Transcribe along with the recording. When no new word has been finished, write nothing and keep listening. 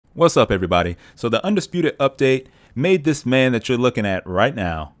What's up, everybody? So the Undisputed update made this man that you're looking at right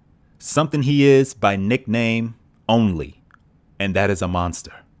now something he is by nickname only, and that is a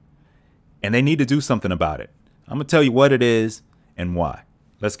monster. And they need to do something about it. I'm going to tell you what it is and why.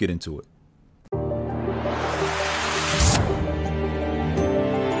 Let's get into it.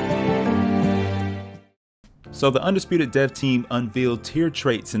 So the Undisputed dev team unveiled tier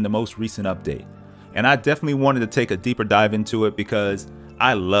traits in the most recent update. And I definitely wanted to take a deeper dive into it because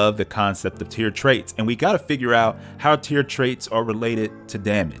I love the concept of tier traits, and we got to figure out how tier traits are related to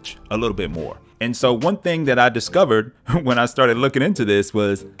damage a little bit more. And so one thing that I discovered when I started looking into this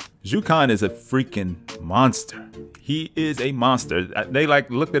was Zhukan is a freaking monster. He is a monster. They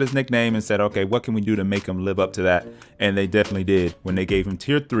looked at his nickname and said, okay, what can we do to make him live up to that? And they definitely did when they gave him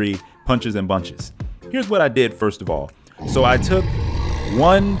tier 3 punches and bunches. Here's what I did first of all. So I took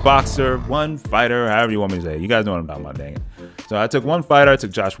one boxer, one fighter, however you want me to say it. You guys know what I'm talking about, dang it. So I took one fighter. I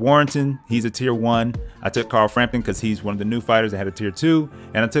took Josh Warrington. He's a tier 1. I took Carl Frampton because he's one of the new fighters that had a tier 2.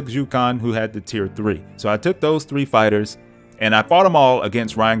 And I took Zhukan, who had the tier 3. So I took those 3 fighters and I fought them all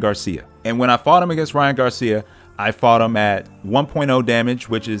against Ryan Garcia. And when I fought him against Ryan Garcia, I fought him at 1.0 damage,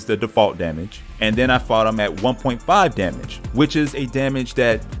 which is the default damage. And then I fought him at 1.5 damage, which is a damage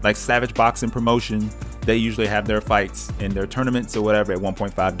that, like Savage Boxing Promotion, they usually have their fights in their tournaments or whatever at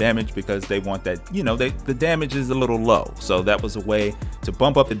 1.5 damage because they want that, you know, the damage is a little low. So that was a way to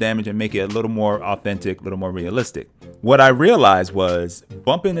bump up the damage and make it a little more authentic, a little more realistic. What I realized was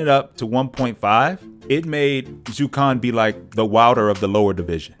bumping it up to 1.5, it made Zhukan be like the Wilder of the lower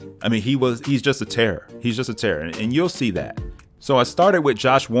division. I mean, he's just a terror. He's just a terror, and you'll see that. So I started with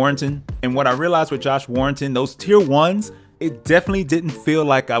Josh Warrington, and what I realized with Josh Warrington, those tier 1s, it definitely didn't feel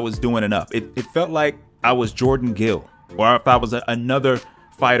like I was doing enough. It felt like I was Jordan Gill, or if I was another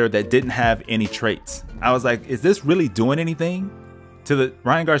fighter that didn't have any traits. I was like, is this really doing anything to the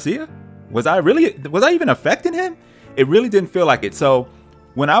Ryan Garcia? Was I even affecting him? It really didn't feel like it. So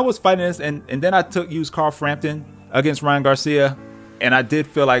when I was fighting this, and then I used Carl Frampton against Ryan Garcia, and I did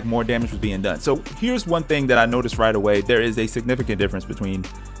feel like more damage was being done. So here's one thing that I noticed right away. There is a significant difference between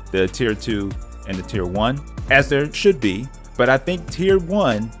the tier 2 and the tier 1, as there should be. But I think tier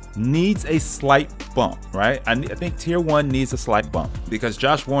 1 needs a slight bump, right? I think tier 1 needs a slight bump because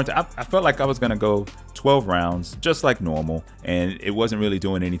Josh Warrington, I felt like I was gonna go 12 rounds just like normal, and it wasn't really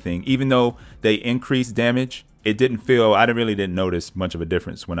doing anything. Even though they increased damage, I really didn't notice much of a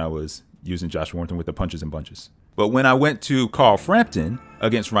difference when I was using Josh Warrington with the punches and bunches. But when I went to Carl Frampton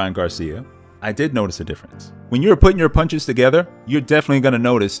against Ryan Garcia, I did notice a difference. When you're putting your punches together, you're definitely gonna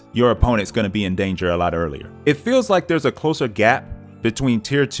notice your opponent's gonna be in danger a lot earlier. It feels like there's a closer gap between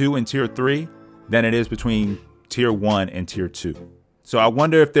tier 2 and tier 3 than it is between tier 1 and tier 2. So I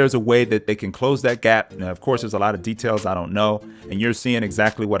wonder if there's a way that they can close that gap. Now, of course, there's a lot of details I don't know, and you're seeing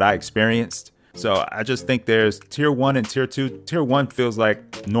exactly what I experienced. So I just think there's tier 1 and tier 2. Tier 1 feels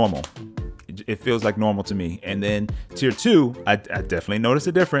like normal. It feels like normal to me. And then tier 2, I definitely noticed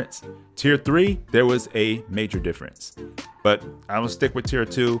a difference. Tier 3, there was a major difference. But I'm gonna stick with tier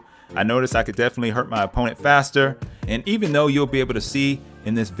 2. I noticed I could definitely hurt my opponent faster. And even though you'll be able to see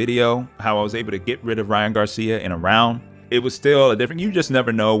in this video how I was able to get rid of Ryan Garcia in a round, it was still a different, you just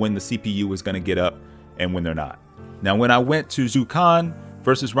never know when the CPU is gonna get up and when they're not. Now, when I went to Zhukan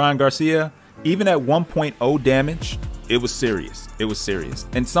versus Ryan Garcia, even at 1.0 damage, it was serious. It was serious.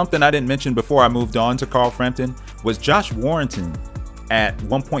 And something I didn't mention before I moved on to Carl Frampton was Josh Warrington at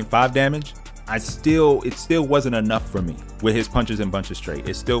 1.5 damage. It still wasn't enough for me with his punches and bunches trait.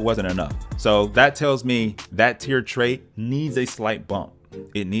 It still wasn't enough. So that tells me that tier trait needs a slight bump.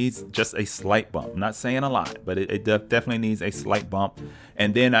 It needs just a slight bump. I'm not saying a lot, but it definitely needs a slight bump.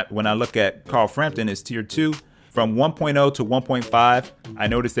 And then when I look at Carl Frampton as tier 2, from 1.0 to 1.5, I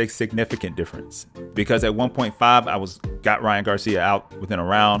noticed a significant difference because at 1.5, I got Ryan Garcia out within a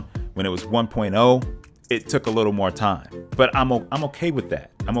round. When it was 1.0, it took a little more time, but I'm okay with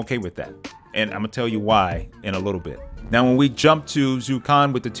that. I'm okay with that. And I'm gonna tell you why in a little bit. Now, when we jump to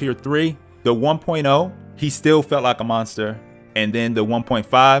Zhukan with the tier 3, the 1.0, he still felt like a monster. And then the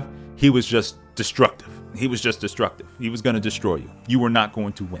 1.5, he was just destructive. He was just destructive. He was going to destroy you. You were not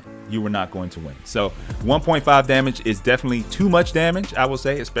going to win. You were not going to win. So 1.5 damage is definitely too much damage, I will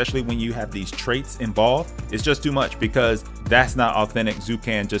say, especially when you have these traits involved. It's just too much because that's not authentic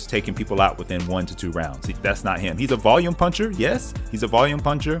Zhukan just taking people out within 1 to 2 rounds. That's not him. He's a volume puncher. Yes, he's a volume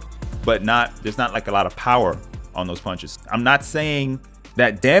puncher, but there's not like a lot of power on those punches. I'm not saying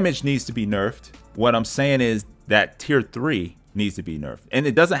that damage needs to be nerfed. What I'm saying is that tier 3 needs to be nerfed. And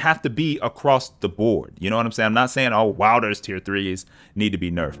it doesn't have to be across the board. You know what I'm saying? I'm not saying, oh, Wilder's tier 3s need to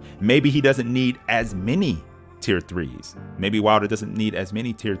be nerfed. Maybe he doesn't need as many tier 3s. Maybe Wilder doesn't need as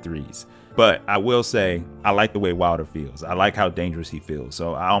many tier 3s. But I will say, I like the way Wilder feels. I like how dangerous he feels.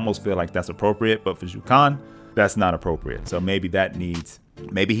 So I almost feel like that's appropriate. But for Zhu Khan, that's not appropriate. So maybe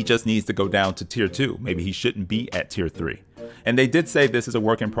he just needs to go down to tier 2. Maybe he shouldn't be at tier 3. And they did say this is a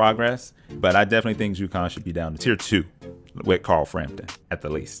work in progress, but I definitely think Zhu Khan should be down to tier 2 with Carl Frampton at the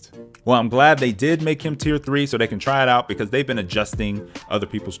least. Well, I'm glad they did make him tier 3 so they can try it out, because they've been adjusting other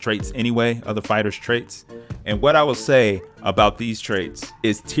people's traits anyway, other fighters' traits. And what I will say about these traits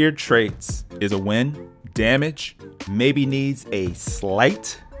is tiered traits is a win. Damage maybe needs a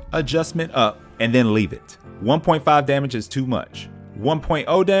slight adjustment up and then leave it. 1.5 damage is too much.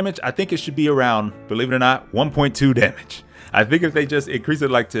 1.0 damage, I think it should be around, believe it or not, 1.2 damage. I think if they just increase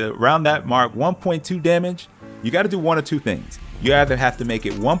it like to around that mark, 1.2 damage, you got to do one or two things. You either have to make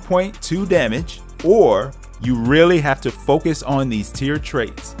it 1.2 damage, or you really have to focus on these tiered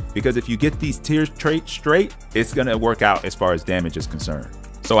traits, because if you get these tiered traits straight, it's going to work out as far as damage is concerned.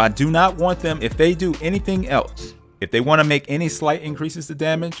 So I do not want them, if they do anything else, if they want to make any slight increases to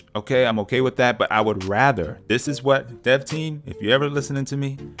damage, okay, I'm okay with that. But I would rather, this is what dev team, if you're ever listening to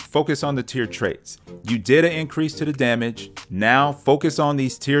me, focus on the tier traits. You did an increase to the damage. Now focus on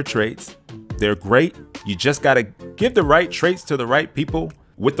these tier traits. They're great. You just got to give the right traits to the right people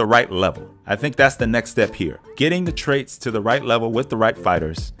with the right level. I think that's the next step here. Getting the traits to the right level with the right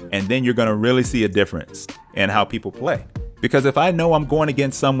fighters. And then you're going to really see a difference in how people play. Because if I know I'm going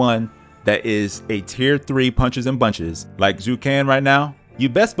against someone that is a tier 3 punches and bunches like Zhu Khan right now, you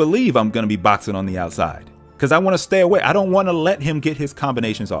best believe I'm going to be boxing on the outside, because I want to stay away. I don't want to let him get his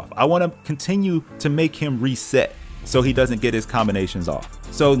combinations off. I want to continue to make him reset so he doesn't get his combinations off.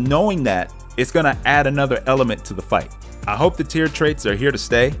 So knowing that, it's going to add another element to the fight. I hope the tier traits are here to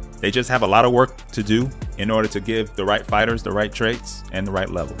stay. They just have a lot of work to do in order to give the right fighters the right traits and the right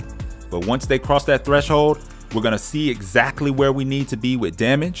level. But once they cross that threshold, we're going to see exactly where we need to be with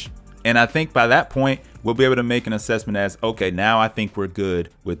damage. And I think by that point, we'll be able to make an assessment as, okay, now I think we're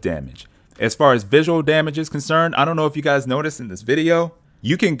good with damage. As far as visual damage is concerned, I don't know if you guys noticed in this video,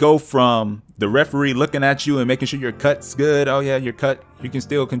 you can go from the referee looking at you and making sure your cut's good. Oh yeah, your cut, you can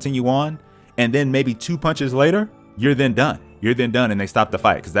still continue on. And then maybe 2 punches later, you're then done. You're then done and they stop the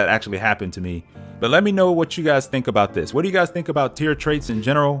fight, because that actually happened to me. But let me know what you guys think about this. What do you guys think about tier traits in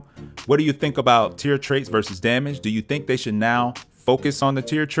general? What do you think about tier traits versus damage? Do you think they should now focus on the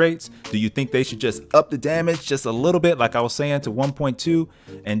tier traits? Do you think they should just up the damage just a little bit, like I was saying, to 1.2,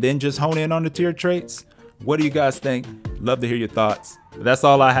 and then just hone in on the tier traits? What do you guys think? Love to hear your thoughts. But that's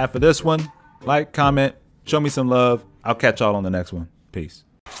all I have for this one. Like, comment, show me some love. I'll catch y'all on the next one. Peace.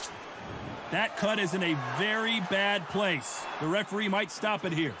 That cut is in a very bad place. The referee might stop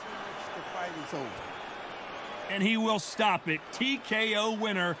it here. The fight is over. And he will stop it. TKO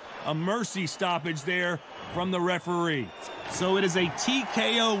winner. A mercy stoppage there from the referee. So it is a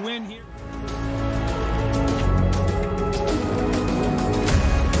TKO win here.